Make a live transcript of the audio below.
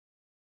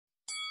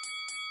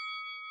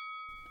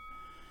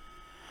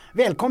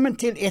Välkommen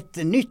till ett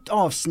nytt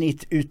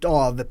avsnitt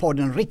utav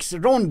podden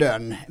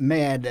Riksronden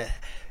med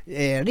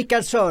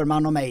Richard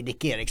Sörman och mig,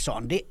 Dick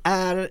Erixon. Det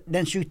är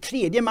den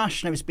 23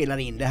 mars när vi spelar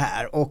in det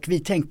här och vi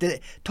tänkte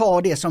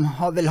ta det som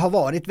har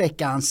varit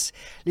veckans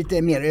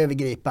lite mer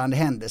övergripande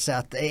händelse,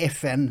 att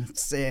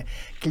FNs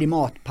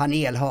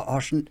klimatpanel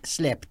har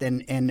släppt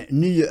en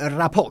ny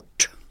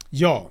rapport.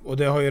 Ja, och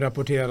det har ju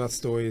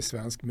rapporterats då i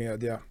svensk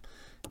media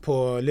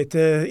på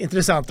lite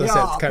intressanta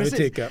sätt kan precis. Vi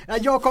tycka.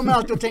 Jag kommer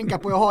alltid att tänka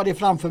på, jag har det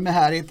framför mig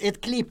här,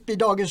 ett klipp i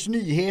Dagens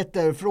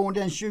Nyheter från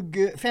den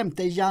 25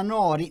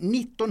 januari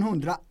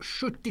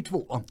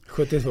 1972.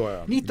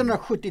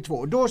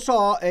 1972. Då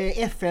sa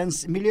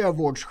FNs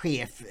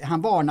miljövårdschef,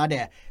 han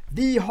varnade: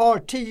 vi har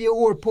 10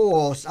 år på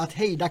oss att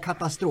hejda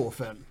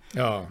katastrofen.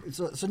 Ja.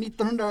 Så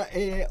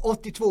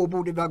 1982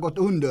 borde vi ha gått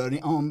under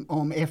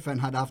om FN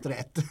hade haft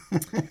rätt.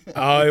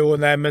 Ja, jo,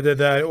 nej, men det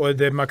där, och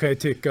det, man kan ju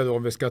tycka då,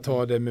 om vi ska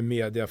ta det med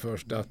media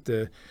först, att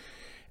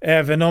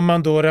även om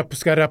man då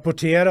ska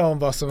rapportera om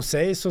vad som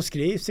sägs och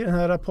skrivs i den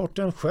här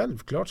rapporten,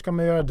 självklart ska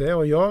man göra det,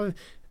 och jag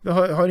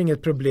har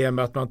inget problem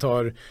med att man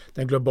tar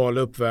den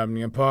globala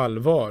uppvärmningen på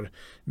allvar.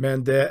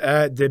 Men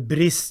det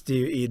brister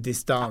ju i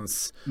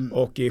distans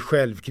och i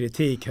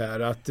självkritik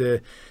här.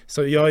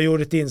 Så jag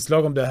gjorde ett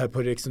inslag om det här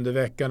på Riks under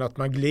veckan, att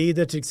man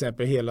glider till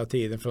exempel hela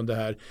tiden från det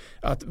här.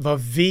 Att vad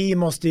vi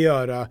måste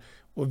göra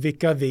och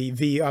vilka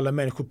vi alla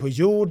människor på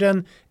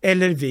jorden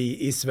eller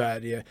vi i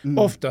Sverige.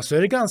 Ofta så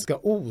är det ganska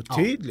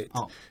otydligt.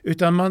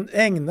 Utan man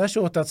ägnar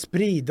sig åt att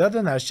sprida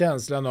den här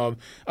känslan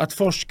av att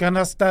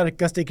forskarnas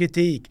starkaste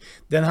kritik,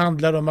 den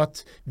handlar om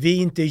att vi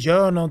inte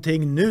gör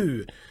någonting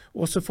nu.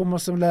 Och så får man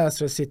som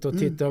läsare sitta och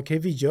titta, okej,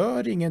 vi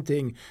gör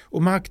ingenting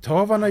och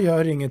makthavarna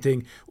gör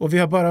ingenting och vi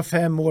har bara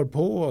 5 år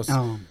på oss.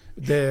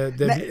 Det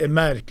är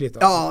märkligt.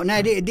 Alltså. Ja,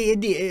 nej,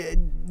 det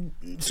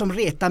som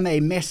retar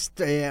mig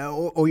mest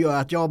och gör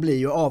att jag blir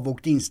ju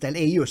avvokt inställd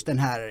är just den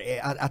här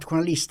att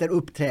journalister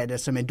uppträder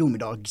som en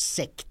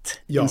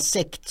domedagssekt. En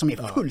sekt som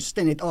är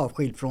fullständigt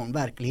avskild från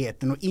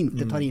verkligheten och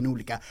inte tar in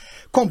olika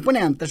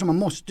komponenter som man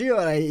måste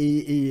göra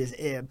i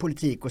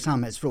politik och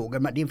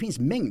samhällsfrågor. Det finns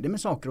mängder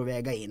med saker att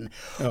väga in.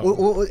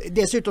 Och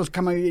dessutom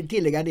kan man ju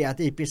tillägga det att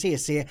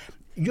IPCC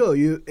gör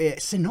ju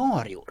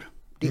scenarior.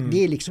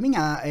 Det är liksom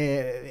inga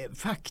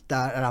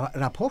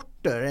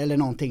faktarapporter eller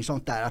någonting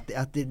sånt där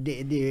att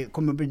det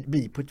kommer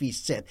bli på ett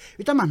visst sätt.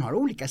 Utan man har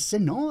olika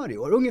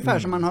scenarier, ungefär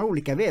som man har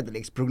olika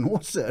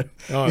väderleksprognoser.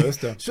 Ja,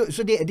 just det.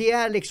 Så det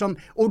är liksom,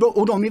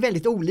 och de är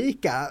väldigt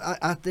olika.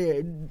 Att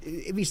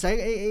vissa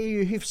är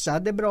ju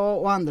hyfsade bra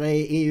och andra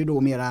är ju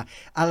då mera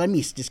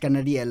alarmistiska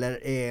när det gäller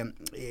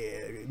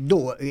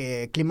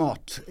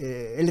klimat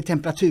eller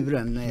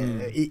temperaturen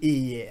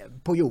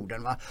på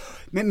jorden. Va?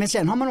 Men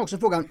sen har man också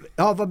frågan,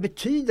 vad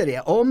betyder det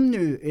om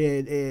nu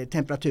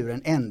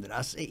temperaturen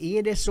ändras?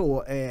 Är det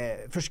så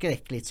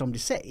förskräckligt som det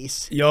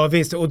sägs? Ja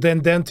visst, och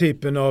den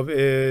typen av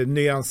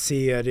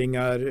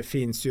nyanseringar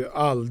finns ju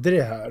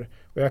aldrig här.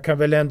 Och jag kan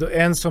väl ändå,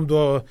 en som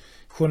då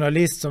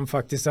journalist som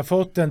faktiskt har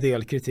fått en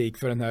del kritik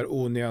för den här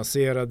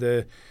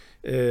onyanserade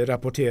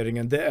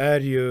rapporteringen, det är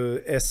ju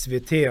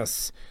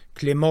SVT:s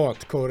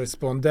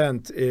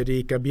klimatkorrespondent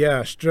Erika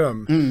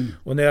Bjärström.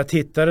 Och när jag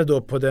tittade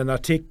då på den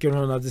artikel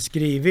hon hade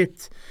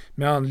skrivit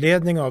med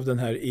anledning av den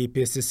här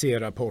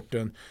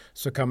IPCC-rapporten,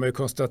 så kan man ju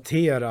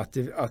konstatera att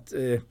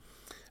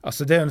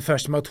alltså det är ungefär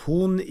som att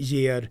hon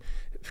ger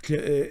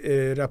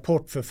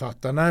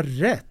rapportförfattarna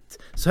rätt.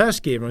 Så här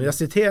skriver hon, jag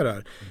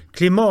citerar: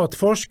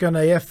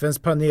 klimatforskarna i FNs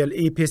panel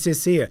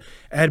IPCC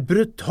är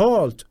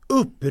brutalt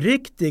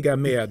uppriktiga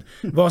med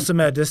vad som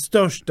är det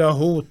största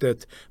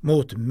hotet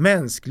mot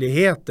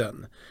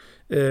mänskligheten.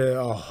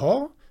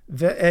 Jaha,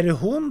 är det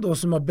hon då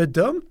som har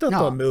bedömt att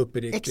de är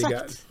uppriktiga?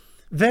 Exakt.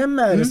 Vem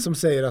är det som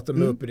säger att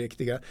de är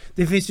uppriktiga?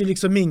 Det finns ju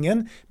liksom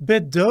ingen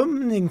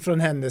bedömning från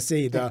hennes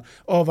sida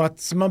av att,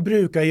 som man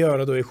brukar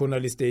göra då i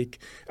journalistik,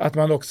 att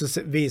man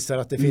också visar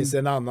att det finns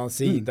en annan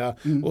sida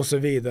och så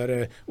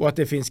vidare, och att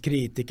det finns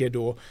kritiker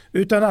då.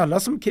 Utan alla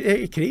som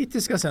är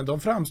kritiska sen, de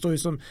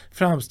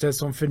framställs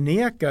som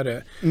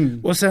förnekare.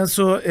 Och sen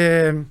så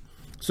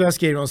jag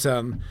skriver hon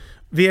sen: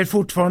 vi är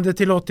fortfarande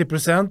till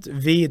 80%,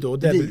 vi då.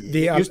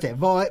 Just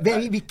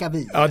det, vilka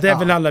vi? Ja, det är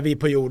väl alla vi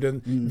på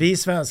jorden. Vi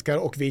svenskar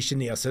och vi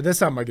kineser, det är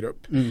samma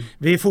grupp.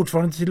 Vi är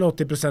fortfarande till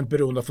 80%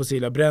 beroende av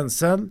fossila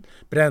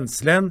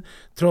bränslen,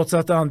 trots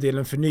att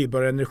andelen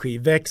förnybar energi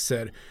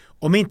växer.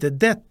 Om inte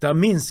detta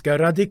minskar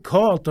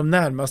radikalt de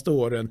närmaste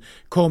åren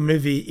kommer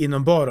vi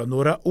inom bara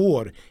några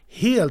år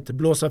helt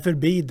blåsa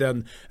förbi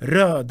den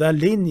röda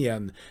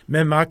linjen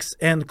med max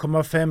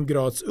 1,5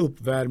 grads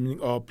uppvärmning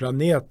av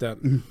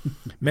planeten.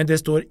 Men det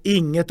står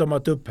inget om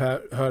att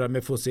upphöra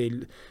med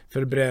fossil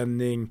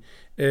förbränning,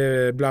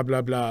 bla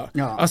bla bla.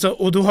 Alltså,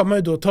 och då har man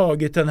ju då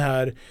tagit den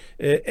här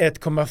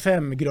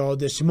 1,5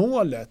 graders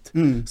målet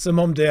som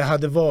om det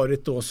hade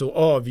varit då så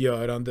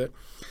avgörande.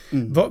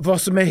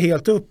 Vad som är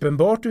helt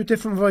uppenbart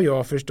utifrån vad jag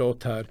har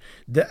förstått här,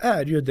 det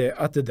är ju det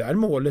att det där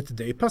målet,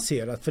 det är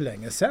passerat för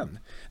länge sedan.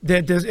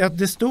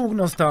 Det stod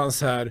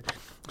någonstans här,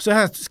 så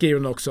här skriver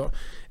hon också: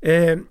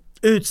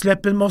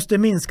 Utsläppen måste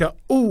minska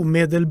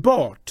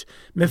omedelbart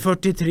med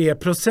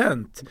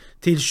 43%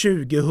 till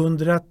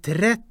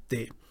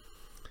 2030.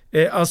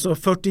 Alltså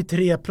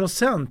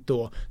 43%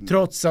 då,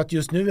 trots att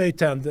just nu är ju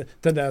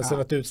tendensen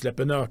att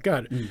utsläppen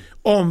ökar.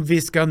 Om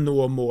vi ska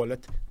nå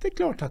målet. Det är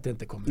klart att det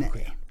inte kommer att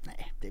ske.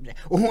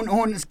 Och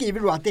hon skriver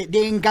då att det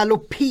är en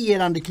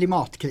galopperande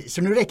klimatkris.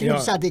 Så nu räcker det inte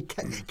att säga att det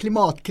är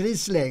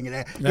klimatkris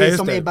längre. Nej, det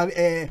som Ebba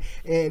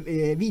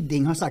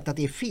Widding har sagt att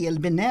det är fel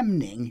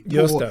benämning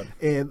på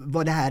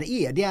vad det här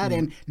är. Det är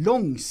en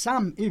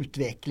långsam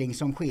utveckling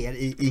som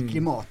sker i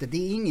klimatet. Det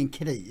är ingen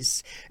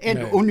kris.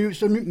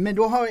 Men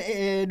då har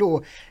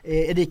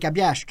Erika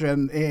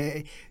Bjerström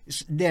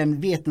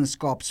den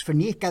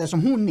vetenskapsförnekare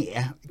som hon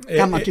är,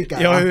 kan man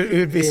tycka. Ja,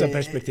 ur vissa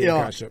perspektiv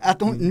kanske.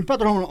 Att nu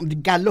pratar hon om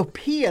den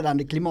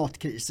galopperande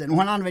klimatkrisen och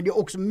han använder ju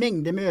också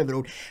mängder med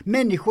överord.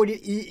 Människor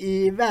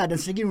i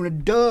världens regioner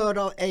dör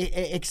av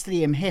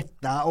extrem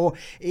hetta och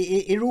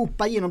i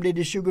Europa genomled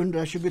det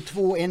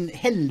 2022 en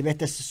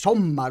helvetes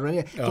sommar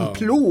och de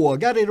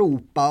plågar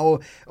Europa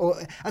och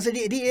alltså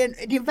det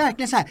är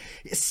verkligen så här,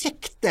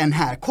 sekten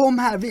här, kom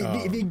här,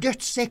 vi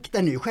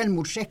göttsekten nu,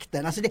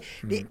 självmordssekten. Alltså det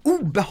är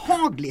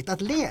obehagligt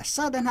att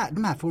läsa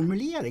de här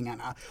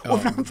formuleringarna.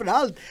 Och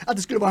framförallt att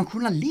det skulle vara en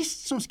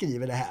journalist som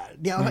skriver det här.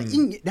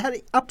 Det här är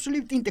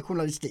absolut inte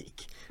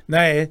journalistik.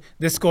 Nej,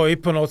 det ska ju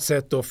på något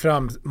sätt då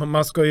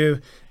man ska ju,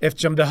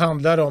 eftersom det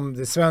handlar om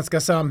det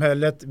svenska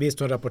samhället, visst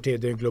hon rapporterar,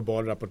 det är en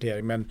global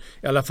rapportering, men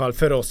i alla fall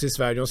för oss i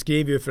Sverige, de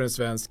skriver ju för en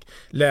svensk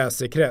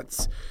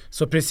läsekrets.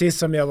 Så precis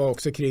som jag var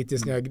också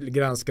kritisk när jag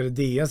granskade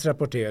DNs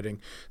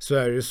rapportering, så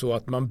är det ju så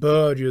att man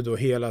bör ju då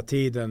hela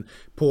tiden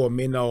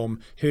påminna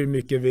om hur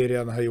mycket vi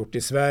redan har gjort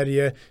i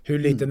Sverige, hur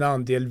liten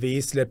andel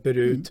vi släpper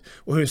ut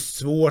och hur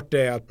svårt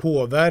det är att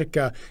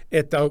påverka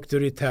ett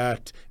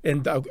auktoritärt,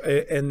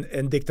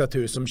 en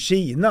diktatur som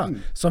Kina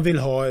som vill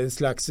ha en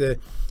slags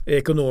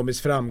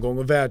ekonomisk framgång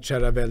och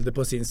världsherravälde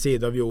på sin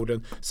sida av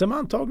jorden, som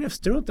antagligen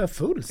struntar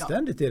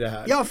fullständigt i det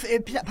här. Ja,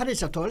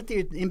 Parisavtalet är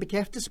ju en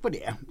bekräftelse på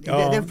det.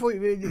 Den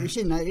får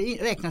Kina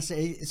räkna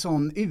sig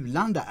som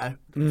u-land där,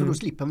 för då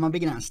slipper man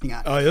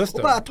begränsningar. Ja, just det.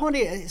 Och bara ta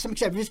det som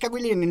exempel, vi ska gå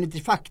in i lite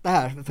fakta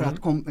här för att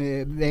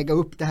väga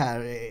upp det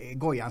här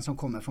gojan som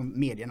kommer från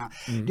medierna.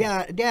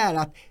 Det är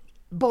att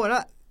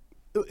bara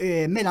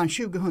mellan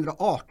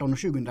 2018 och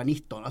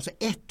 2019, alltså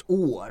ett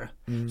år,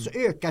 så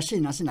ökar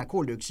Kina sina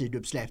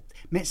koldioxidutsläpp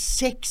med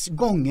 6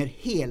 gånger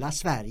hela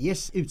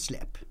Sveriges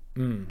utsläpp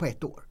på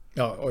ett år.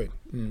 Ja, oj.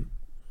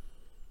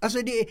 Alltså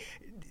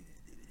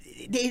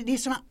det är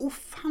sådana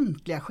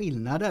ofantliga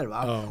skillnader,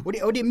 va? Ja. Och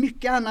det är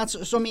mycket annat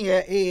som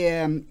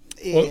är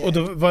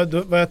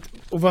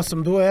och vad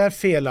som då är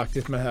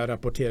felaktigt med den här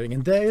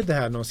rapporteringen, det är ju det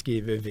här de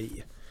skriver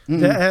vi.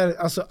 Det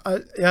är, alltså,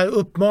 jag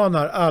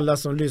uppmanar alla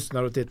som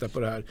lyssnar och tittar på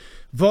det här.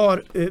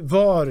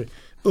 Var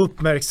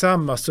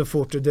uppmärksamma så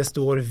fort det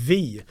står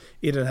vi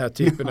i den här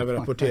typen av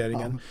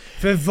rapporteringen.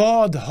 För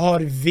vad har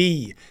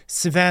vi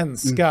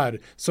svenskar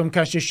som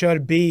kanske kör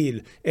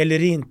bil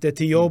eller inte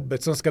till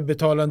jobbet, som ska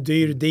betala en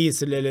dyr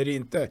diesel eller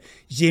inte,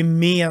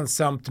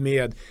 gemensamt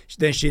med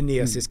den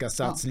kinesiska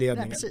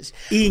statsledningen?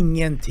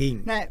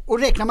 Ingenting. Nej, och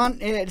räknar man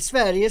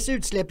Sveriges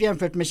utsläpp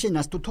jämfört med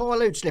Kinas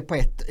totala utsläpp på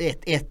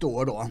ett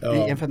år då,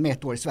 jämfört med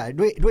ett år i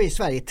Sverige, då är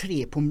Sverige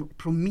 3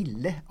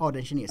 promille av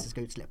den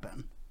kinesiska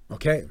utsläppen.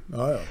 Okej,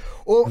 ja.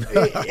 Och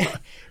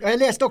jag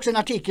läste också en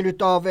artikel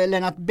av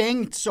Lennart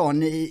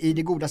Bengtsson i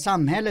Det goda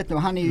samhället.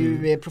 Och han är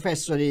ju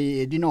professor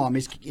i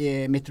dynamisk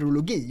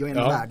meteorologi och en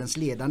av världens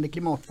ledande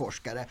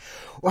klimatforskare.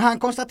 Och han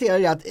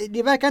konstaterade att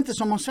det verkar inte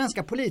som om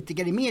svenska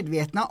politiker är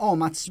medvetna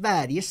om att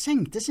Sverige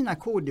sänkte sina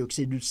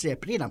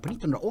koldioxidutsläpp redan på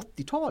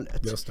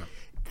 1980-talet. Just det.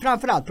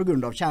 Framförallt på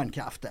grund av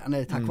kärnkraften,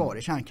 eller tack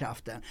vare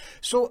kärnkraften.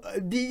 Så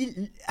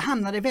vi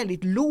hamnade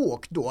väldigt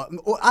lågt då.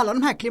 Och alla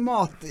de här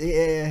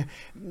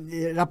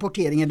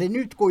klimatrapporteringarna, den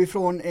utgår ju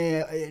från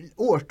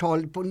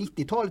årtal på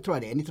 90-talet, tror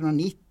jag det är,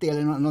 1990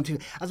 eller någonting.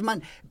 Alltså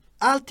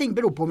allting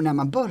beror på när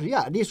man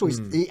börjar. Det är så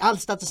i all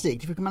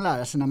statistik, det fick man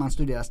lära sig när man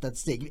studerar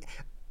statistik.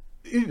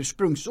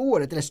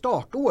 Ursprungsåret eller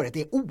startåret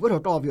är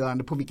oerhört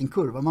avgörande på vilken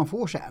kurva man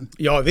får sen.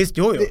 Ja visst,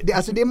 jo.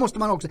 Alltså det måste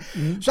man också.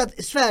 Så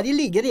att Sverige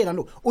ligger redan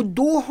då. Och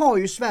då har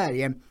ju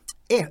Sverige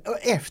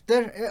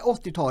efter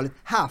 80-talet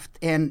haft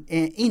en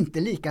inte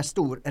lika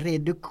stor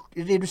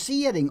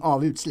reducering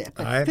av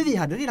utsläppen. Nej. För vi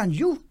hade redan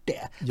gjort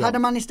det. Ja. Hade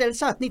man istället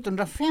satt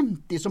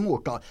 1950 som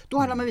årtal, då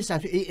hade man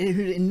visat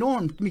hur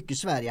enormt mycket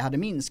Sverige hade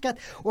minskat.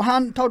 Och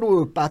han tar då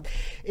upp att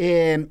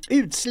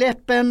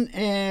utsläppen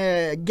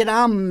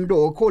gram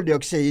då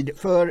koldioxid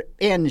för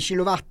 1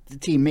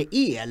 kilowattimme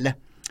el,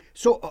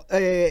 så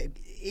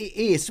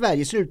är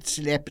Sveriges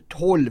utsläpp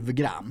 12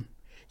 gram.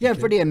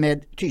 Jämför det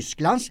med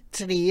Tysklands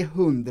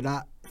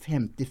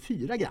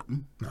 354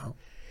 gram. Ja.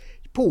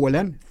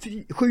 Polen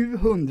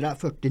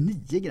 749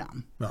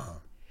 gram.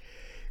 Ja.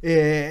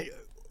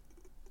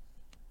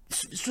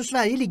 Så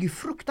Sverige ligger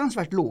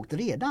fruktansvärt lågt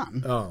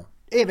redan. Ja.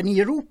 även i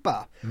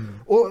Europa.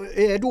 Och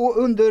då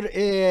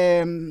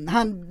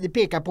han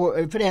pekar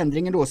på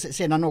förändringen då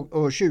sedan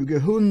år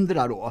 2000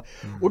 då.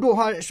 Och då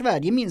har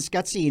Sverige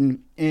minskat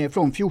sin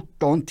från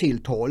 14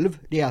 till 12.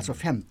 Det är alltså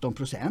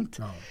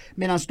 15%.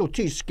 Medan då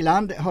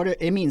Tyskland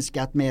har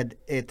minskat med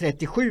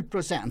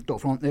 37% då,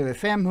 från över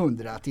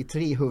 500 till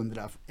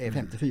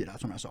 354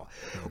 som jag sa.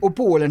 Och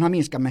Polen har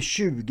minskat med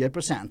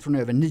 20% från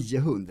över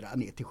 900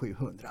 ner till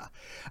 700.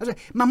 Alltså,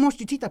 man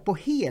måste ju titta på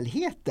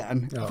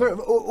helheten.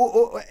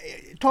 Och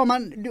tar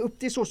man upp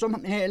det så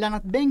som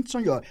Lennart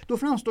Bengtsson gör, då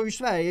framstår ju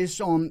Sverige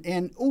som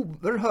en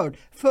oerhörd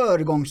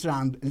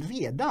föregångsland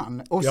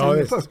redan. Och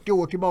sen 40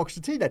 år tillbaka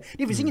i tiden.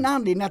 Det finns ingen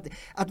anledning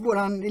att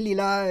våran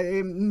lilla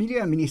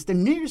miljöminister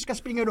nu ska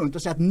springa runt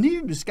och säga att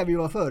nu ska vi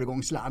vara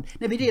föregångsland,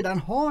 när vi redan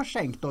har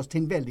sänkt oss till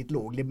en väldigt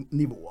låg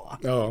nivå.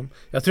 Ja,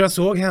 jag tror jag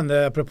såg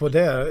henne, apropå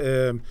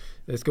det,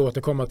 jag ska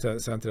återkomma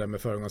sen till det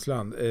med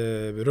föregångsland.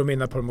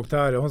 Romina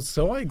Pourmokhtari, hon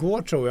sa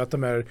igår, tror jag, att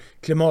de här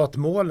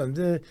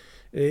klimatmålen,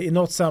 i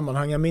något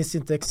sammanhang, jag minns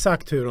inte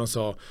exakt hur hon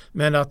sa,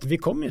 men att vi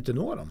kommer ju inte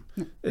nå dem.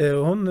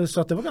 Hon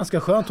sa att det var ganska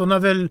skönt. Hon har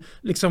väl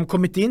liksom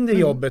kommit in i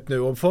jobbet nu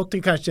och fått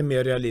en kanske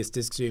mer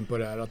realistisk syn på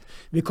det här, att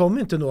vi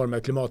kommer inte nå de här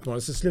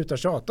klimatmålen, så sluta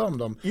tjata om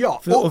dem.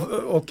 Ja,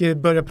 och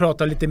börja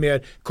prata lite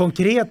mer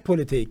konkret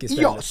politik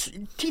istället. Ja,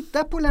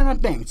 titta på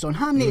Lennart Bengtsson,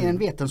 han är en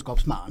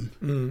vetenskapsman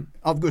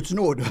av Guds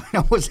nåd,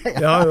 jag måste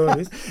säga. Ja,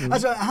 visst.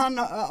 Alltså, han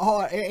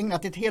har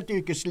ägnat ett helt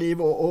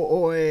yrkesliv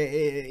och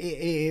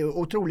är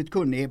otroligt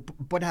kunnig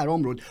på det här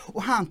området.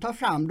 Och han tar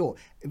fram då,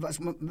 vad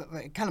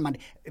kallar man det,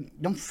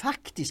 de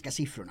faktiska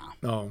siffrorna.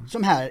 Ja.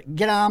 Som här,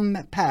 gram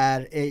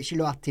per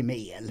kilowattimme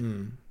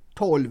el.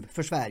 12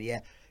 för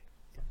Sverige.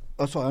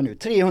 Vad sa jag nu?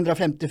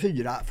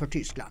 354 för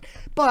Tyskland.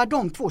 Bara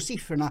de två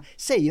siffrorna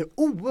säger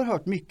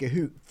oerhört mycket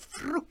hur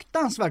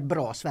fruktansvärt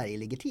bra Sverige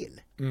ligger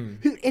till.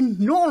 Hur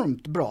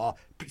enormt bra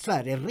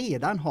Sverige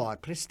redan har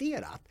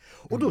presterat.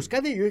 Och då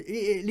ska vi ju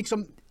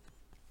liksom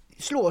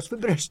slå oss för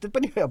bröstet på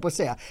det, jag på att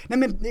säga. Nej,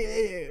 men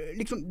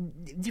liksom,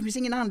 det finns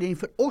ingen anledning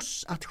för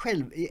oss att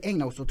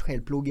ägna oss åt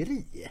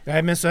självplågeri.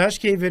 Nej, men så här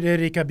skriver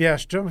Erika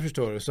Bjärström,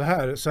 förstår du. Så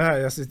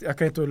här jag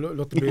kan inte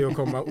låta bli att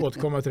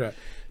återkomma till det.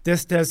 Det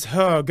ställs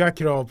höga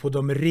krav på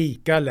de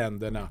rika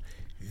länderna.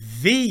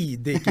 Vi,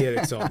 Dick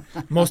Erixon,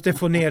 måste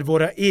få ner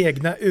våra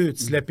egna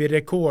utsläpp i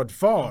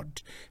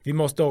rekordfart. Vi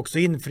måste också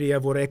infria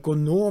våra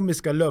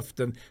ekonomiska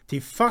löften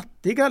till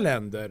fattiga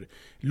länder.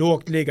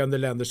 Lågt liggande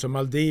länder som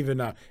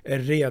Maldiverna är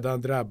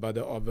redan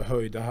drabbade av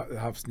höjda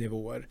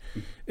havsnivåer.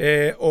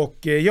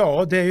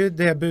 Ja, det är ju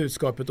det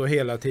budskapet då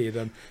hela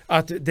tiden.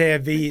 Att det är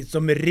vi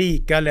som är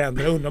rika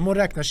länder. Undrar om hon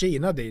räknar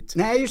Kina dit.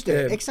 Nej, just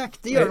det. Exakt,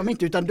 det gör de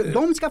inte. Utan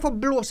de ska få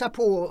blåsa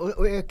på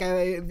och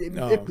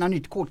öppna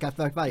nytt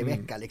kolkraftverk varje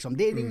vecka. Liksom.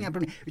 Det är inga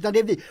problem. Utan det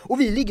är vi. Och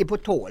vi ligger på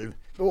 12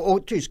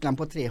 och Tyskland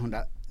på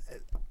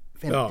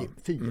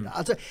 354.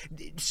 Alltså,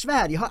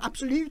 Sverige har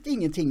absolut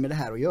ingenting med det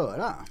här att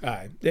göra.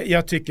 Nej,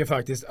 jag tycker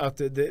faktiskt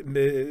att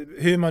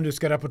hur man nu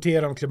ska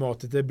rapportera om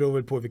klimatet, det beror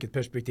väl på vilket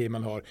perspektiv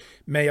man har.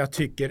 Men jag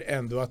tycker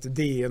ändå att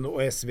DN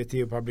och SVT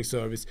och Public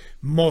Service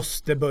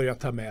måste börja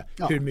ta med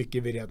hur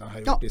mycket vi redan har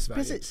gjort i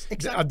Sverige. Precis,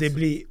 exakt. Det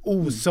blir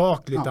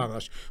osakligt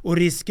annars. Och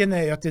risken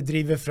är att det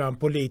driver fram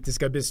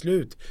politiska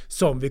beslut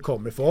som vi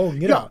kommer få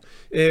ångra.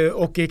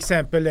 Och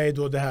exempel är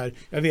då det här,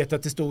 jag vet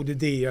att det stod i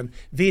DN,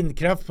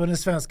 vindkraft på den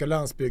svenska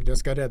landsbygden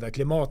ska rädda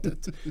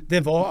klimatet. Det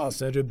var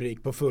alltså en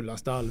rubrik på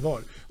fullaste allvar.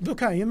 Då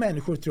kan ju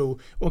människor tro,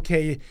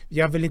 okej,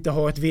 jag vill inte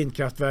ha ett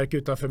vindkraftverk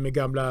utanför min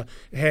gamla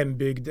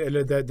hembygd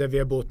eller där vi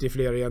har bott i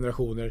flera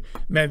generationer,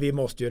 men vi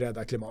måste ju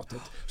rädda klimatet.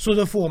 Så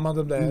då får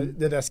man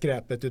det där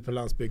skräpet ut på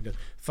landsbygden,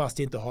 fast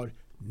det inte har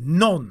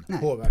någon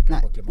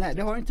påverkan på klimatet. Nej,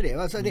 det har inte det.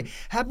 Alltså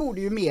här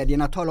borde ju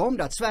medierna tala om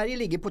det, att Sverige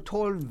ligger på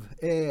 12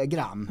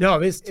 gram. Ja,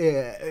 visst.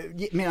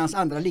 Medan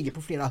andra ligger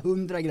på flera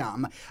 100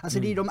 gram. Alltså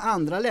det är de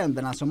andra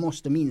länderna som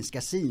måste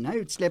minska sina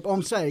utsläpp.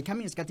 Om Sverige kan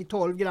minska till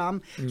 12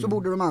 gram så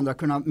borde de andra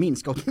kunna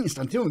minska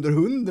åtminstone till under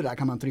 100,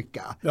 kan man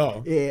trycka.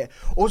 Ja.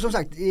 Och som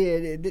sagt,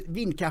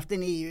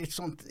 vindkraften är ju ett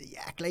sånt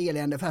jäkla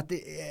elände, för att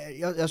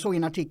jag såg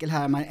en artikel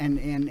här med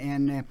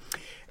en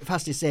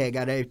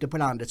fastighetsägare ute på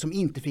landet som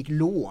inte fick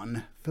lån,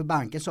 för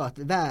banken sa att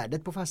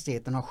värdet på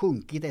fastigheten har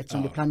sjunkit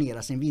eftersom det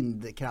planeras en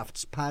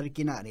vindkraftspark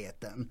i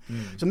närheten.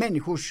 Så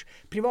människors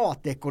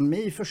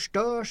privatekonomi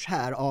förstörs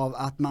här av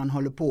att man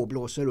håller på och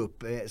blåser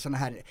upp sådana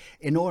här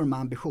enorma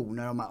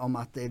ambitioner om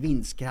att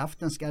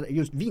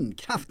just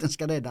vindkraften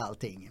ska rädda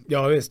allting.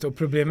 Ja visst, och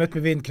problemet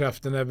med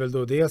vindkraften är väl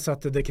då dels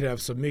att det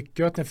krävs så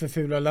mycket, att den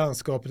förfular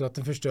landskapet, att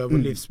den förstör vår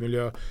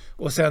livsmiljö,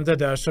 och sen det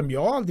där som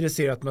jag aldrig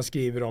ser att man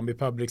skriver om i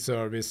public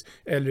service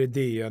eller i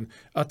DN,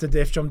 att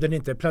eftersom den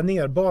inte är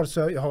planerbar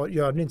så gör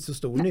gör den inte så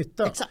stor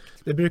nytta. Exakt.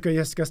 Det brukar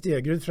Jessica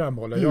Stegrud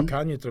framhålla. Jag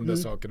kan ju inte de där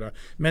sakerna.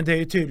 Men det är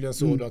ju tydligen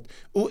så att,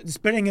 och det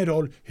spelar ingen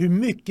roll hur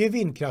mycket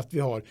vindkraft vi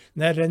har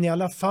när den i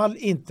alla fall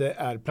inte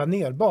är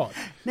planerbar.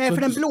 Nej, så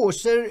för den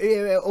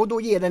blåser och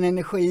då ger den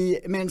energi,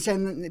 men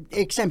sen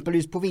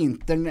exempelvis på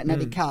vintern när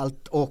det är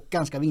kallt och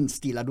ganska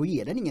vindstilla, då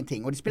ger den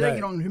ingenting. Och det spelar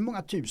ingen roll hur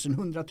många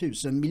 100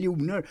 000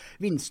 miljoner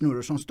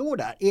vindsnurror som står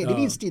där. Är det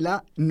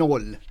vindstilla,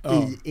 0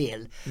 i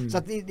el. Så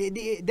att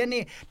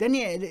den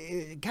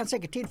kan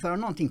säkert tillföra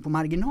någonting på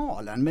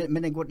marginalen,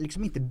 men den går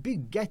liksom inte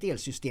bygga ett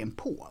elsystem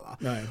på. Va?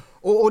 Nej.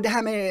 Och det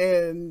här med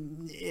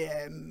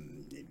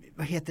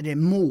vad heter det,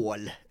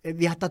 mål.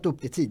 Vi har tagit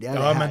upp det tidigare.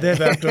 Ja, men det är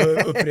värt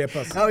att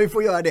upprepas. Ja, vi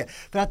får göra det.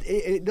 För att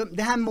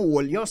det här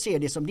mål, jag ser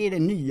det som det är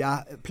den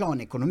nya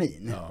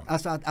planekonomin. Ja.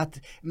 Alltså att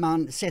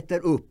man sätter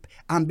upp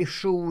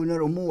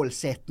ambitioner och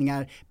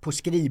målsättningar på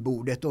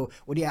skrivbordet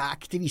och det är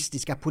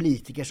aktivistiska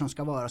politiker som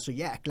ska vara så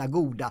jäkla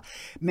goda.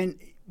 Men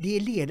det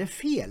leder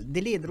fel.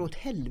 Det leder åt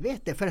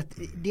helvete, för att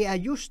det är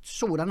just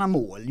sådana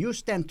mål,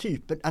 just den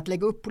typen, att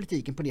lägga upp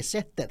politiken på det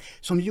sättet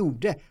som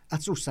gjorde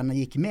att sossarna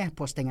gick med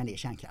på att stänga ner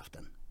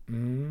kärnkraften.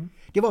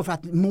 Det var för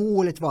att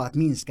målet var att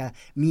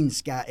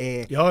minska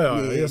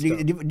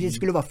det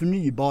skulle vara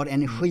förnybar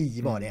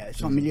energi var det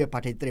som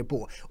Miljöpartiet drev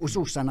på, och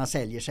sossarna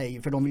säljer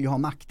sig för de vill ju ha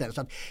makten,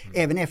 så att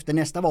även efter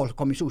nästa val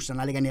kommer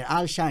sossarna lägga ner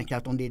all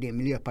kärnkraft om det är det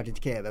Miljöpartiet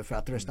kräver för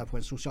att rösta på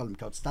en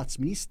socialdemokratisk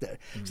statsminister.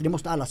 Så det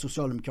måste alla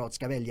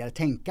socialdemokratiska väljare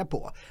tänka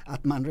på,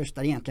 att man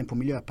röstar egentligen på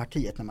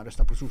Miljöpartiet när man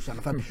röstar på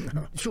sossarna, för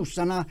att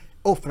sossarna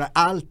offrar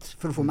allt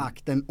för att få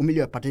makten och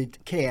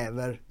Miljöpartiet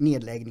kräver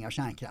nedläggning av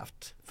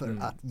kärnkraft för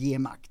att ge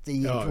makt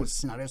i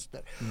sina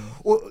röster.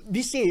 Och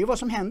vi ser ju vad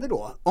som händer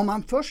då. Om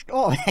man först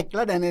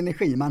avvecklar den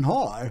energi man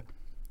har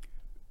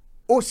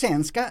och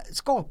sen ska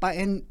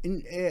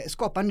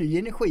skapa ny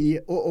energi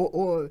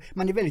och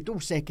man är väldigt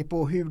osäker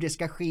på hur det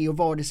ska ske och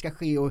vad det ska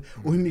ske och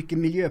hur mycket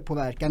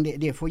miljöpåverkan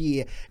det får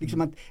ge.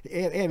 Liksom att,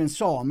 även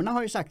samerna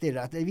har ju sagt det,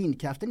 att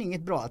vindkraften är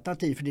inget bra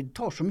alternativ för det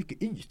tar så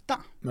mycket yta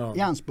i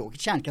anspråk.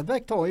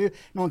 Kärnkraftverk tar ju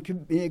någon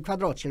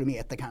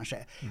kvadratkilometer kanske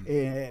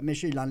med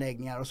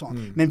kylanläggningar och sånt.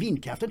 Men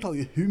vindkraften tar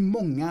ju hur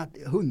många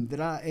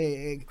 100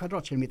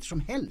 kvadratkilometer som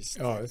helst.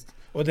 Ja, just.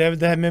 Och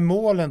det här med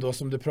målen då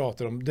som du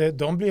pratar om,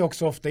 de blir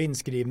också ofta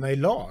inskrivna i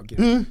lag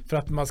för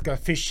att man ska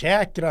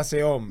försäkra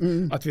sig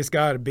om att vi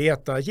ska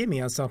arbeta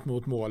gemensamt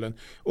mot målen.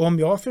 Och om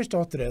jag har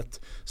förstått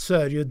rätt så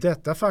är ju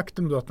detta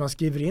faktum då att man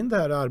skriver in det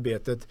här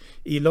arbetet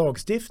i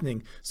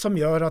lagstiftning som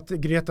gör att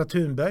Greta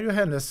Thunberg och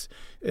hennes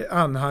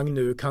anhang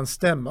nu kan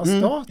stämma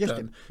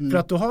staten. För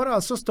att då har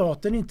alltså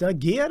staten inte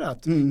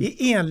agerat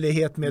i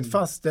enlighet med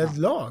fastställd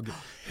lag.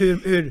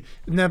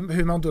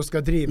 Hur man då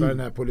ska driva den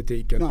här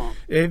politiken.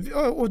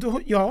 Och då,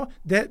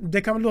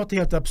 det kan låta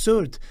helt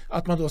absurt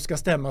att man då ska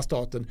stämma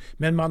staten,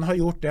 men man har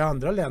gjort det i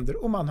andra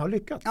länder och man har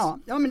lyckats. Ja,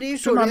 men det är ju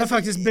så man har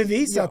faktiskt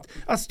bevisat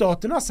att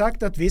staten har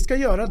sagt att vi ska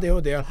göra det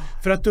och det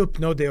för att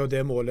uppnå det och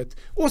det målet.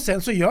 Och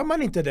sen så gör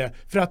man inte det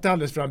för att det är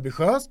alldeles för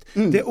ambitiöst,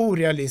 det är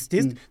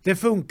orealistiskt, det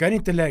funkar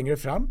inte längre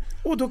fram,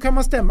 och då kan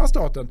man stämma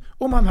staten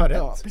och man har rätt.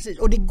 Ja, precis.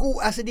 Och det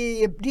går, alltså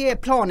det är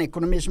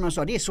planekonomi som jag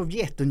sa, det är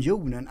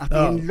Sovjetunionen, att det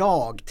är en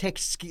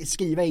lagtext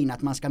skriva in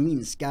att man ska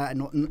minska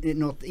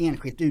något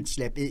enskilt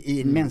utsläpp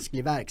i en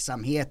mänsklig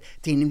verksamhet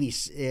till en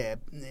viss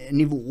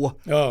nivå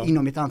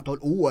inom ett antal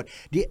år.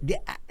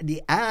 Det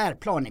är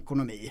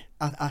planekonomi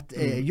att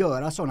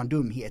göra sådana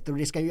dumheter, och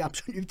det ska ju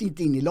absolut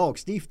inte in i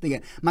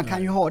lagstiftningen. Man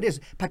kan ju ha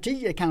det,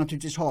 partier kan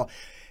naturligtvis ha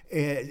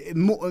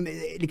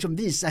liksom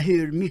visa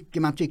hur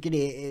mycket man tycker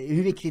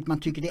hur viktigt man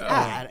tycker det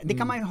är. Det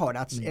kan man ju ha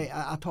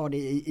att ha det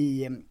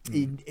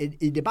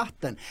i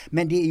debatten.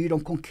 Men det är ju de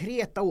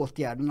konkreta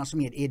åtgärderna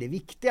som är det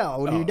viktiga,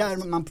 och det är ju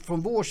där man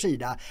från vår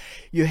sida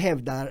ju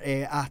hävdar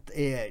att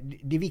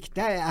det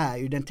viktiga är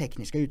ju den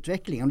tekniska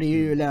utvecklingen. Och det är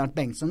ju Lennart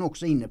Bengtsson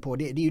också inne på.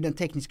 Det är ju den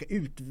tekniska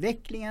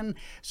utvecklingen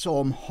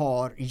som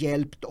har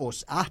hjälpt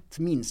oss att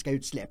minska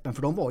utsläppen,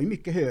 för de var ju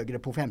mycket högre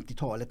på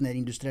 50-talet när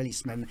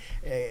industrialismen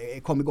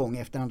kom igång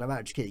efter andra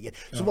världskriget.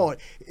 Så var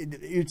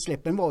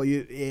utsläppen var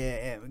ju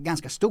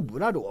ganska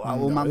stora då,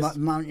 och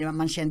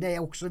man kände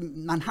också,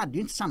 man hade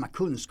ju inte samma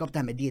kunskap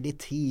där med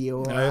DDT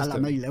och alla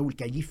möjliga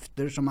olika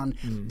gifter som man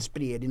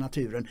spred i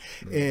naturen.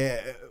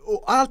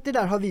 Och allt det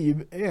där har vi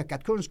ju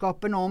ökat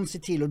kunskapen om, se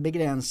till att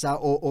begränsa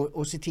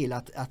och se till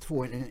att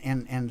få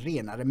en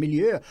renare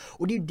miljö.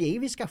 Och det är ju det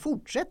vi ska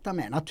fortsätta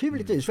med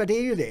naturligtvis, för det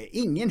är ju det.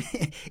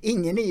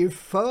 Ingen är ju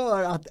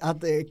för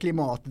att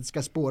klimatet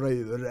ska spåra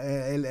ur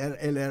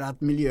eller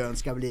att miljön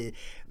ska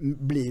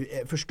bli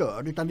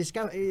förstörd, utan vi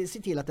ska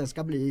se till att den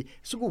ska bli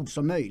så god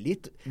som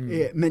möjligt.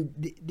 Men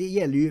det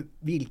gäller ju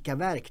vilka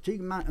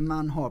verktyg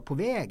man har på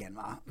vägen.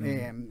 Va?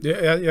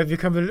 Vi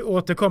kan väl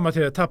återkomma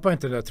till det, tappa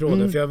inte den där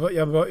tråden, för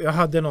jag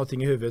hade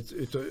någonting i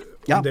huvudet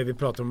om det vi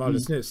pratade om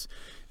alldeles nyss.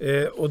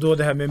 Och då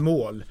det här med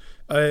mål.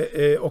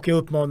 Och jag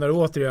uppmanar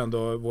återigen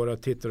då våra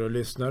tittare och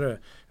lyssnare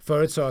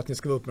Förut sa att ni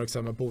ska vara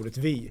uppmärksamma på ordet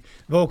vi.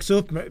 Var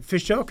också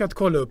försök att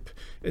kolla upp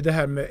det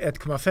här med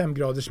 1,5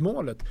 graders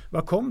målet.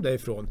 Var kom det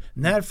ifrån?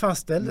 När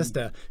fastställdes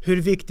det?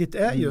 Hur viktigt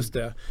är just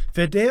det?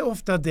 För det är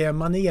ofta det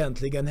man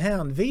egentligen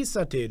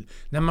hänvisar till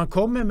när man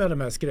kommer med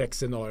de här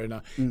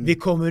skräckscenarierna. Vi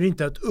kommer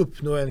inte att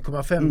uppnå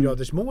 1,5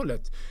 graders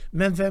målet.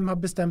 Men vem har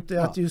bestämt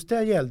att just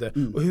det gällde?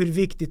 Och hur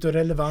viktigt och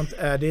relevant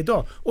är det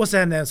idag? Och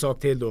sen en sak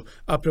till då,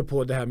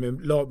 apropå det här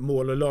med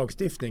mål och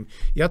lagstiftning.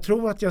 Jag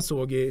tror att jag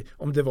såg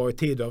om det var i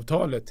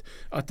tidavtalet,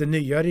 att den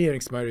nya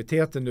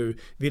regeringsmajoriteten nu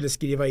ville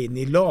skriva in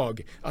i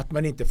lag att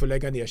man inte får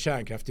lägga ner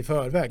kärnkraft i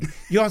förväg.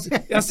 Jag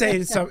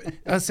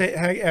säger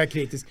här är jag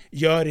kritisk,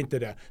 gör inte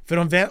det. För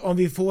om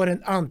vi får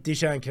en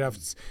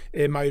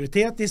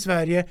anti-kärnkraftsmajoritet i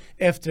Sverige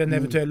efter en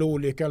eventuell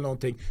olycka eller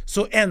någonting,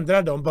 så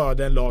ändrar de bara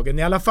den lagen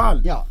i alla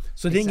fall. Ja,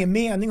 så det är ingen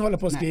mening att hålla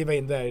på att skriva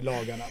in det här i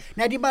lagarna.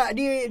 Nej, det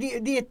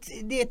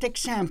är ett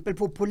exempel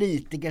på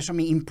politiker som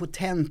är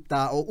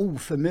impotenta och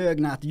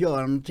oförmögna att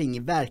göra någonting i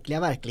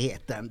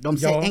verkligheten. De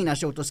ägnar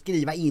sig åt att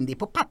skriva in det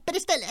på papper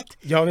istället.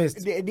 Ja,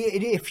 visst.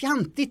 Det är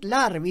fjantigt,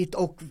 larvigt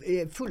och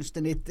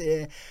fullständigt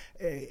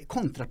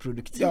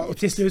kontraproduktivt. Ja, och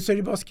till slut så är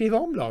det bara att skriva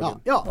om lagen.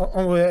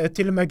 Och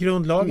till och med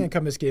grundlagen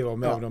kan vi skriva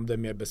om, även om det är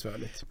mer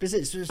besvärligt.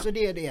 Precis, så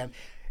det är det.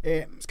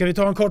 Ska vi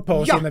ta en kort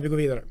paus innan vi går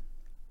vidare?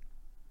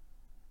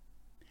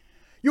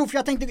 Jo, för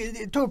jag tänkte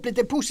ta upp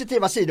lite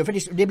positiva sidor,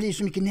 för det blir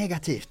så mycket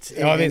negativt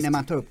när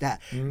man tar upp det här.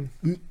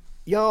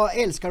 Jag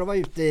älskar att vara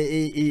ute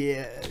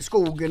i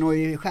skogen och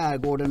i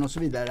skärgården och så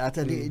vidare. Att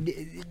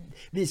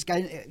vi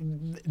ska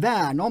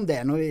värna om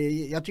den, och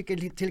jag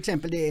tycker till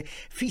exempel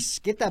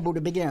fisket där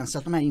borde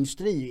begränsas, de här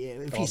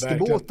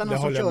industrifiskebåtarna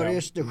som kör i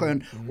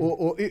Östersjön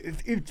och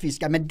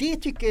utfiskar. Men det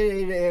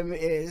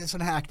tycker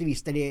sådana här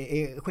aktivister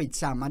är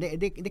skitsamma.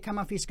 Det kan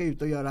man fiska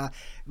ut och göra.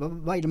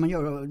 Vad är det man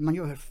gör? Man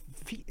gör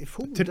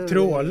foder.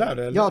 Trålar?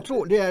 Eller? Ja,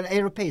 det är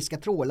europeiska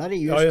trålar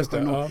i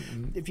Östersjön och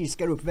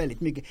fiskar upp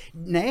väldigt mycket.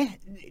 Nej,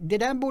 det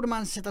där borde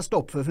man sätta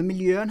stopp för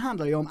miljön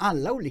handlar ju om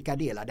alla olika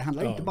delar. Det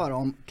handlar inte bara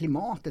om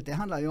klimatet, det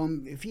handlar ju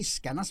om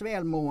fiskarnas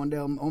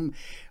välmående, om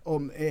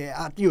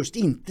att just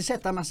inte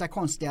sätta en massa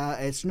konstiga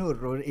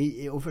snurror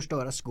och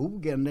förstöra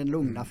skogen, den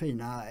lugna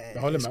fina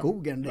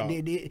skogen.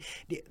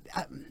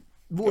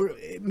 Vår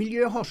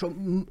miljö har så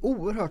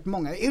oerhört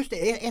många. Just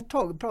det, ett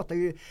tag pratar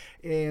ju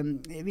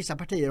vissa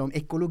partier om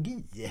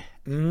ekologi.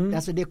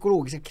 Alltså det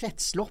ekologiska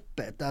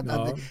kretsloppet.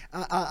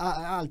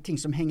 Allting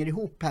som hänger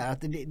ihop här.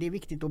 Att det är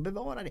viktigt att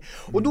bevara det.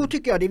 Och då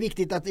tycker jag det är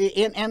viktigt att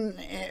en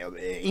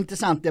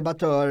intressant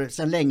debattör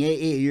sedan länge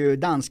är ju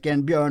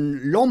dansken Björn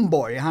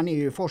Lomborg. Han är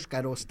ju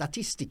forskare och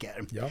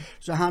statistiker. Ja.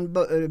 Så han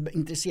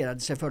intresserade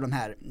sig för de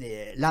här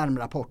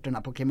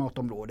larmrapporterna på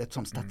klimatområdet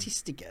som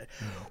statistiker.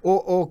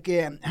 Och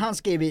han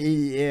skrev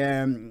i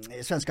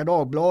Svenska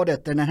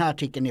Dagbladet, den här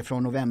artikeln är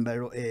från november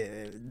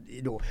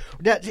då.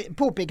 Där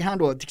påpekar han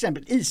då till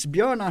exempel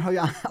isbjörnar har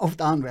ju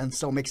ofta använts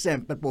som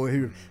exempel på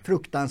hur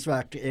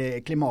fruktansvärt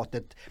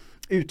klimatet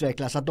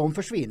utvecklas, att de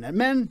försvinner.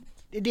 Men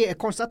det är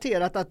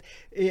konstaterat att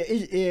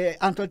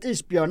antalet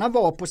isbjörnar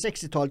var på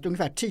 60-talet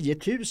ungefär 10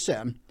 000.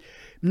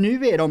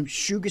 Nu är de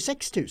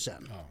 26 000. Ja.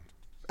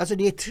 Alltså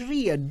det är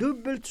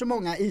 3-dubbelt så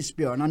många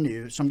isbjörnar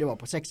nu som det var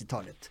på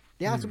 60-talet.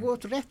 Det är alltså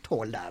gått rätt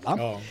håll där, va?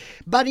 Ja.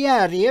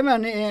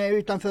 Barriärreven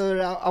utanför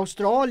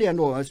Australien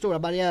då, stora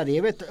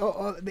barriärrevet,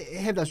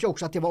 hävdas ju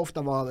också att det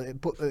ofta var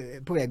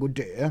på väg att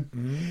dö.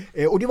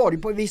 Och det var det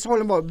på vissa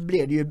håll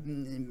blev det ju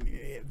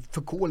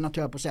förkolnat,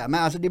 jag på att säga.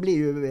 Men alltså det blev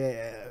ju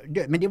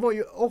dö. Men det var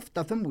ju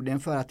ofta förmodligen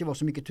för att det var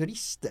så mycket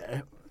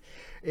turister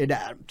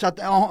där. Så att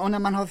och när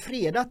man har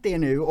fredat det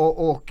nu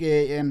och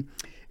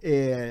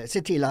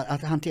se till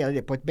att hantera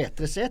det på ett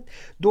bättre sätt,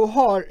 då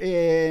har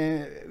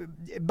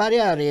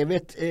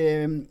barriärrevet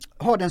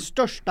har den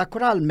största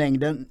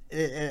korallmängden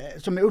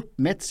som är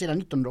uppmätt sedan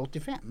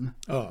 1985.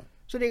 Ja.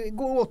 Så det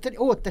går att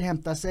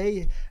återhämta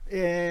sig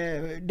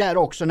där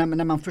också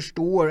när man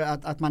förstår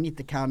att man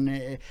inte kan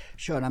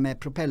köra med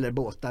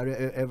propellerbåtar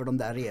över de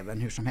där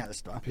reven hur som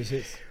helst. Va?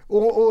 Precis.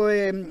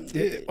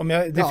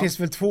 Det finns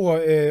väl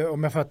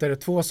om jag fattar det,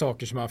 två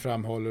saker som man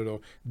framhåller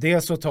då.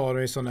 Dels så tar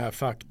de ju sådana här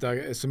fakta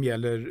som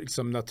gäller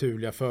liksom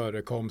naturliga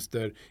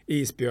förekomster,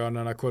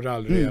 isbjörnarna,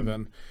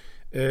 korallreven.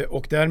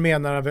 Och där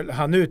menar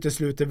han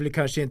utesluter väl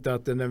kanske inte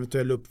att en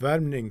eventuell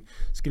uppvärmning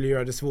skulle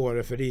göra det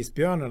svårare för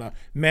isbjörnarna,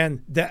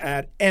 men det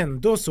är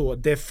ändå så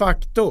de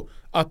facto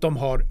att de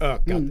har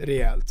ökat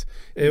rejält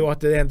och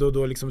att det ändå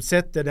då liksom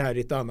sätter det här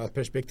i ett annat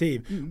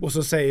perspektiv. Och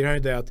så säger han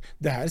ju det att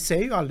det här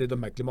säger ju aldrig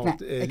de här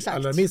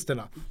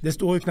klimatalarmisterna. Det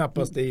står ju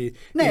knappast i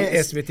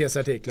SVT:s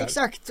artiklar.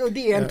 Exakt, och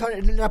det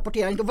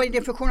rapporterar inte. Vad är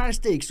det för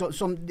journalistik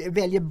som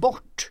väljer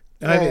bort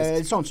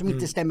Sånt som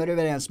inte stämmer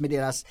överens med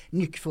deras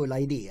nyckfulla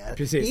idéer.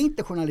 Precis. Det är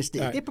inte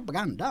journalistik, det är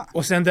propaganda.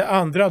 Och sen det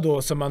andra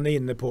då som man är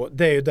inne på,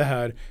 det är ju det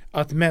här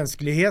att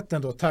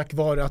mänskligheten då, tack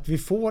vare att vi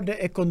får det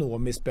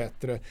ekonomiskt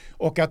bättre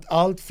och att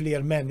allt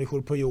fler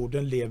människor på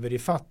jorden lever i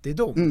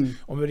fattigdom.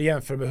 Om vi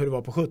jämför med hur det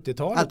var på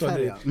 70-talet.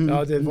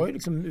 Det var ju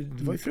liksom,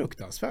 det var ju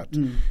fruktansvärt.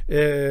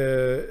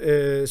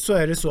 Så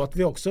är det så att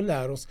vi också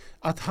lär oss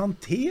att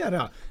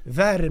hantera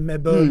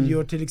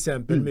värmeböljor till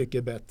exempel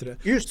mycket bättre.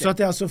 Så att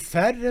det är alltså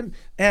färre,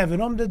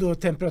 även om det då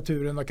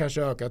temperaturen har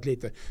kanske ökat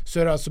lite, så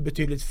är det alltså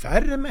betydligt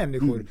färre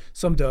människor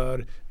som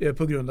dör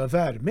på grund av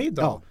värme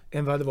idag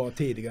än vad det var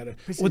tidigare.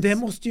 Precis. Och det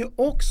måste ju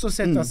också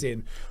sättas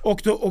in.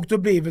 Och då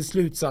blir väl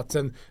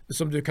slutsatsen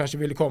som du kanske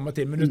ville komma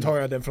till, men nu tar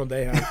jag den från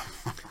dig här.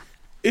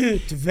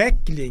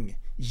 Utveckling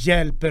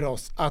hjälper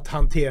oss att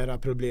hantera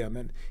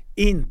problemen.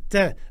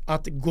 Inte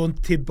att gå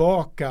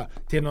tillbaka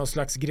till någon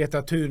slags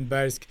Greta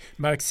Thunbergsk,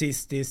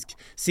 marxistisk,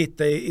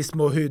 sitta i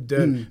små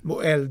hyddor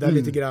och elda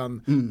lite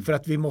grann för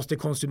att vi måste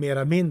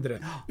konsumera mindre.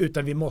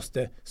 Utan vi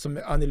måste, som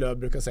Annie Lööf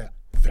brukar säga,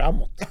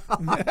 framåt.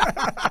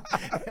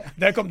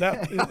 Där kom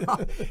det.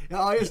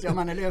 Ja, just det. Om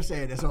Annie Lööf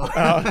säger det så.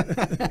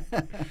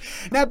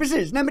 Nej,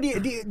 precis. Nej, men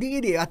det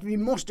är det att vi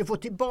måste få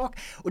tillbaka.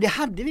 Och det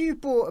hade vi ju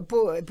på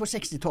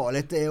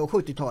 60-talet och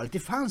 70-talet. Det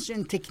fanns ju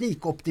en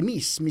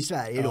teknikoptimism i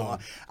Sverige då.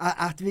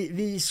 Att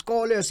vi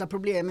ska lösa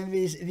problemen,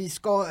 vi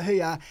ska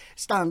höja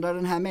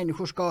standarden här,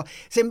 människor ska...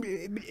 Sen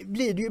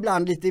blir det ju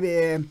ibland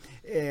lite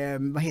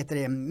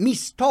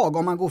misstag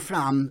om man går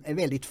fram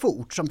väldigt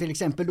fort, som till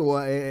exempel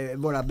då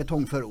våra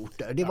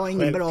betongförorter. Det var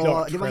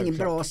ingen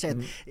bra sätt.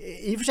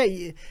 I och för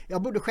sig,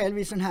 jag bodde själv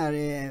i sån här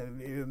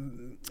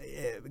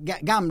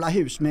gamla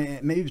hus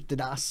med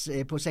utedass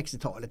på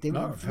 60-talet.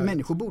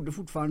 Människor bodde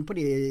fortfarande på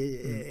det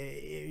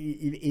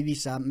i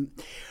vissa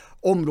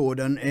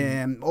områden.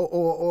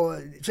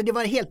 Så det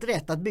var helt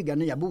rätt att bygga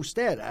nya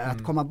bostäder,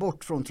 att komma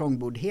bort från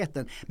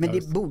trångboddheten. Men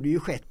det borde ju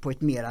skett på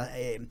ett mera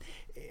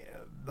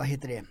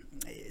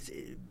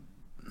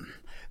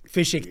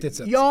försiktigt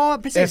sätt. Ja,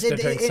 precis.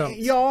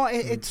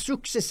 Ett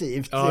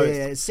successivt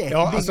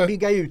sätt.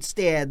 Bygga ut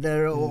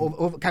städer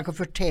och kanske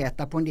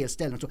förtäta på en del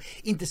ställen. Så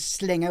inte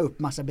slänga upp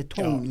massa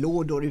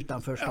betonglådor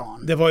utanför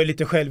stan. Det var ju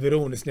lite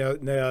självironiskt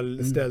när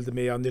jag ställde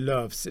mig i Annie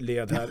Lööfs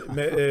led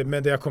här.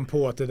 Men det jag kom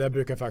på att det där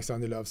brukar faktiskt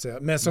Annie Lööf säga.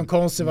 Men som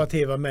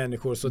konservativa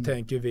människor så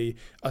tänker vi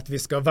att vi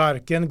ska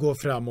varken gå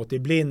framåt i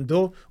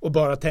blindo och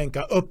bara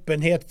tänka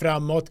öppenhet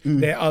framåt.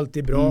 Det är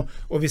alltid bra.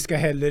 Och vi ska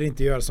heller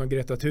inte göra som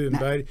Greta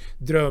Thunberg,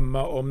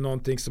 drömma om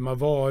någonting som har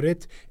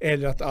varit,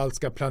 eller att allt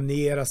ska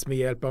planeras med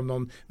hjälp av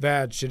någon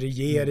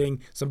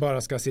världsregering som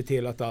bara ska se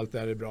till att allt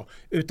är bra.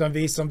 Utan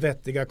vi som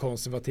vettiga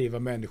konservativa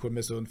människor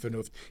med sund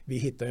förnuft, vi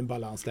hittar en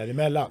balans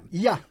däremellan.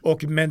 Ja.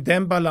 Men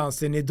den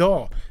balansen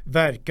idag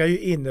verkar ju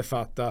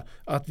innefatta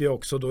att vi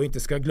också då inte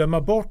ska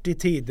glömma bort i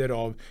tider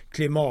av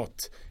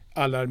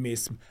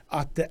klimatalarmism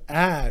att det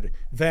är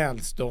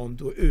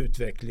välstånd och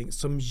utveckling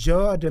som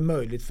gör det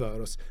möjligt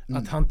för oss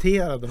att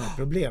hantera de här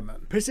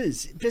problemen.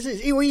 Precis.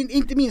 Och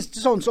inte minst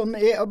sånt som,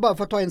 bara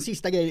för att ta en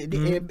sista grej,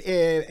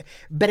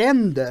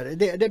 bränder.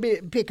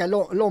 Det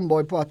pekar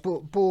Lomborg på att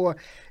på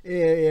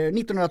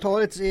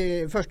 1900-talets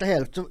första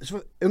hälft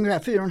så ungefär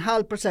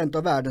 4,5%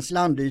 av världens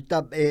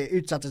landyta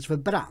utsattes för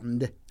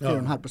brand.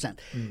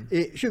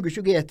 4,5%.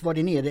 2021 var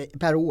det nere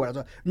per år,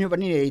 alltså, nu var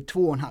det nere i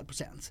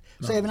 2,5%.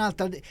 Så även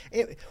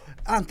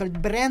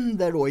antalet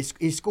bränder då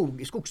i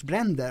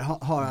skogsbränder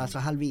har alltså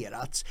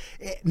halverats.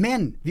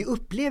 Men vi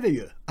upplever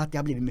ju att det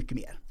har blivit mycket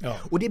mer. Ja.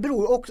 Och det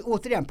beror också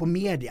återigen på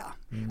media.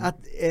 Att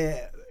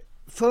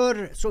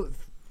förr så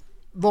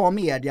var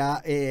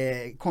media,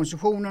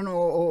 konsumtionen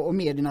och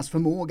mediernas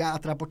förmåga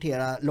att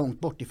rapportera långt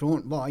bort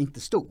ifrån var inte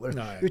stor.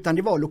 Nej. Utan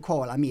det var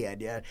lokala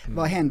medier.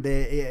 Vad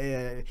hände,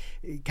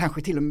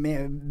 kanske till och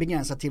med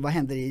begränsat till vad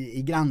hände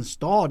i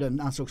grannstaden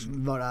ansågs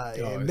vara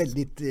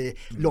väldigt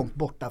långt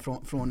borta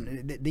från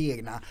det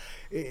egna.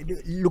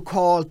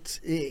 Lokalt,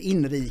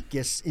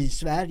 inrikes i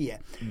Sverige.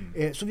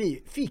 Så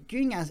vi fick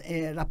ju inga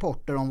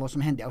rapporter om vad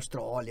som hände i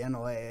Australien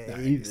och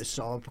i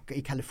USA och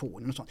i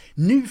Kalifornien och sånt.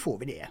 Nu får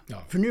vi det. Ja.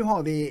 För nu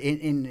har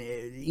vi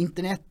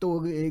internet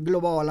och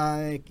globala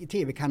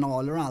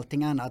tv-kanaler och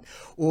allting annat.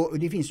 Och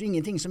det finns ju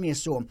ingenting som är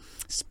så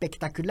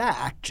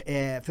spektakulärt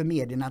för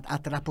medierna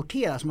att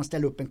rapportera som att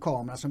ställa upp en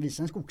kamera som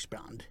visar en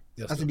skogsbrand.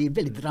 Alltså det är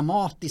väldigt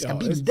dramatiska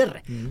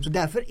bilder. Så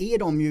därför är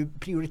de ju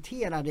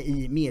prioriterade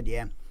i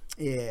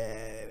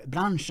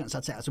branschen så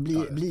att säga, så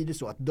blir det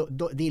så att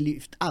det är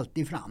lyft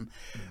alltid fram.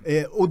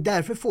 Och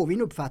därför får vi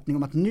en uppfattning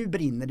om att nu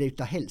brinner det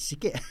utav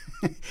helsike.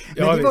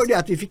 Men det var det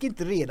att vi fick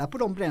inte reda på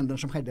de bränder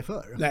som skedde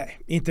förr. Nej,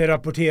 inte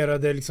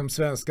rapporterade liksom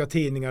svenska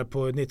tidningar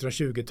på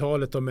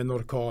 1920-talet om en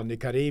orkan i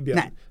Karibien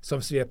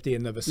som svepte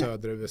in över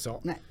södra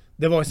USA. Nej.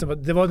 Det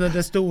var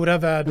den stora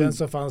världen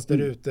som fanns där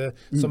ute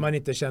som man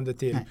inte kände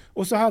till.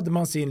 Och så hade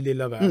man sin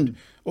lilla värld.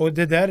 Och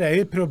det där är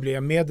ju ett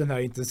problem med den här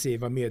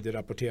intensiva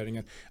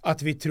medierapporteringen.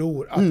 Att vi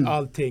tror att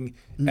allting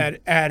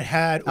är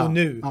här och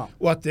nu.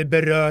 Och att det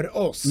berör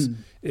oss.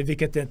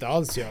 vilket det inte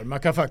alls gör. Man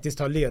kan faktiskt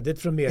ha ledigt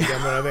från media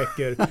några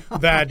veckor.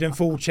 Världen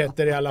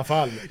fortsätter i alla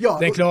fall. Ja,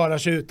 den klarar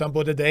sig utan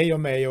både dig och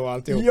mig och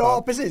alltihopa.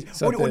 Ja,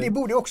 precis. Och det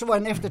borde också vara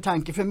en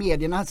eftertanke för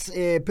mediernas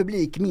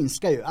publik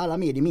minskar ju. Alla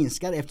medier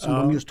minskar eftersom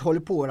de just håller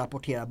på att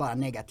rapportera bara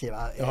negativa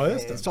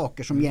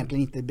saker som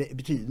egentligen inte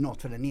betyder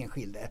något för den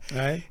enskilde.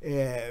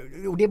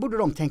 Och det borde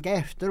de tänka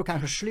efter och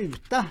kanske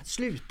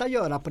sluta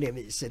göra på det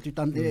viset.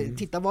 Utan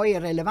titta, vad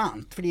är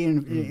relevant? För det är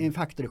en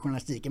faktor i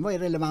journalistiken. Vad är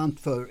relevant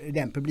för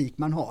den publik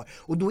man har?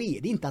 Och då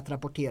är det inte att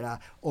rapportera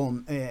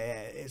om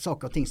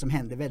saker och ting som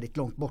händer väldigt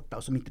långt borta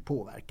och som inte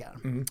påverkar.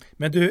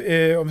 Men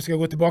du, om vi ska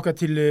gå tillbaka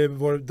till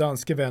vår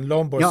danske vän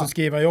Lomborg, så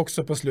skriver han ju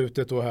också på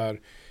slutet då här.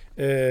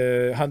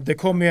 Det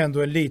kommer ju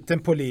ändå en liten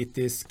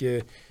politisk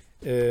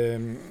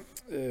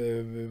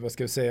vad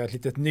ska vi säga, ett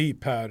litet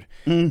nyp här.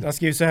 Han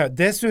skriver så här: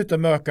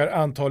 dessutom ökar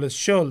antalet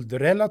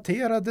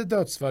köldrelaterade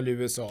dödsfall i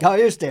USA. Ja,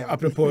 just det.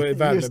 Apropå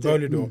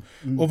värmeböljer då.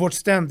 Och vårt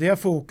ständiga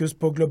fokus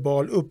på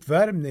global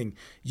uppvärmning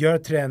gör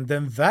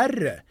trenden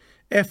värre,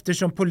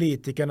 eftersom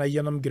politikerna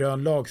genom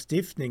grön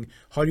lagstiftning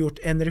har gjort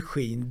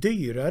energin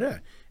dyrare,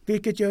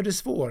 vilket gör det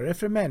svårare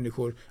för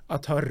människor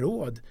att ha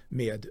råd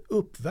med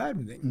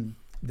uppvärmning.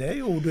 Det är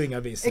ju ord och inga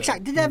visor.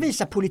 Exakt, det där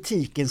visar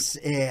politikens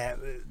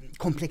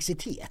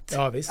komplexitet.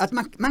 Ja, visst. Att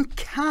man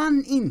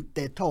kan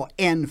inte ta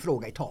en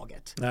fråga i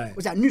taget. Nej.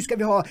 Och så här, nu ska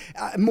vi ha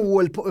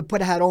mål på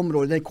det här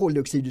området,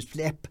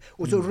 koldioxidutsläpp,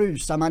 och så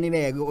rusar man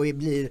iväg och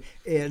blir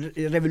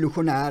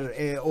revolutionär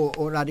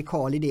och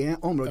radikal i det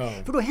området.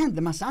 Ja. För då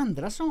händer massa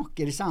andra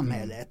saker i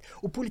samhället.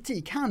 Och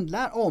politik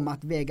handlar om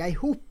att väga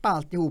ihop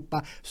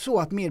alltihopa så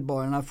att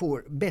medborgarna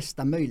får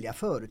bästa möjliga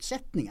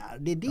förutsättningar.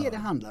 Det är det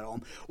handlar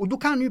om. Och då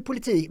kan ju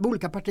politik,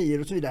 olika partier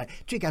och så vidare,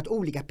 tycka att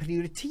olika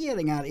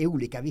prioriteringar är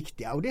olika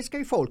viktiga. Och det ska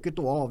ju folket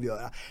då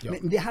avgöra. Ja.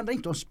 Men det handlar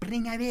inte om att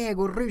springa iväg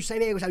och rusa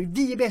iväg och säga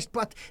vi är bäst på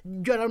att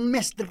göra de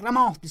mest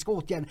dramatiska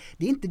åtgärder.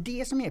 Det är inte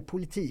det som är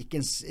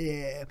politikens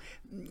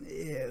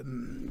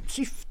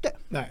syfte.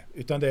 Nej,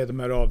 utan det är de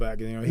här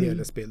avvägningarna och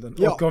helhetsbilden.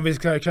 Ja. Och om vi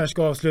kanske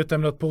ska avsluta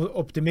med något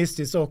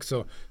optimistiskt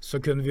också,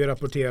 så kunde vi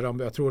rapportera om,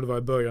 jag tror det var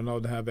i början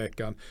av den här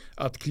veckan,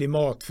 att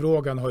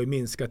klimatfrågan har ju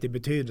minskat i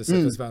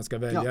betydelse för svenska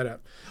väljare. Ja.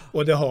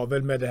 Och det har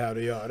väl med det här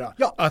att göra.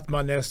 Ja. Att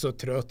man är så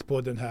trött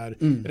på den här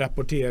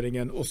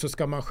rapporteringen, och så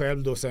ska man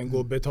själv då sen gå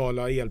och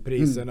betala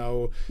elpriserna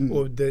och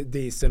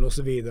dieseln och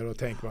så vidare, och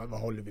tänka vad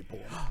håller vi på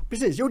med?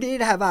 Precis, jo, det är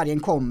det här vargen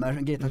kommer,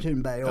 Greta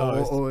Thunberg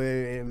och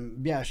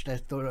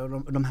Bjärstedt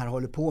och de här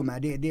håller på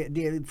med.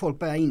 Det folk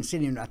börjar inse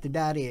nu att det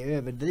där är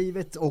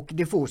överdrivet, och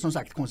det får som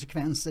sagt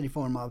konsekvenser i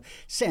form av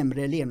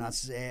sämre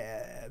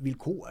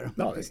levnadsvillkor.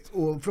 Ja, visst.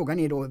 Och frågan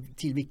är då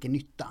till vilken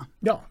nytta?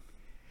 Ja.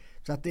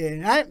 Så att det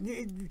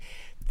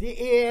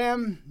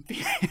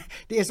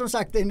är som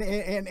sagt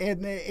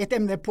ett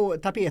ämne på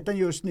tapeten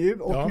just nu,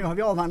 och nu har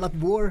vi avhandlat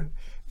vår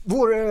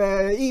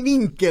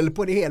vinkel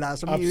på det hela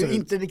som ju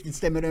inte riktigt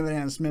stämmer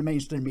överens med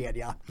mainstream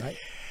media. Nej.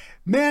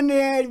 Men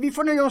vi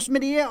får nöja oss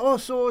med det,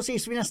 och så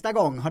ses vi nästa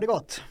gång. Ha det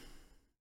gott!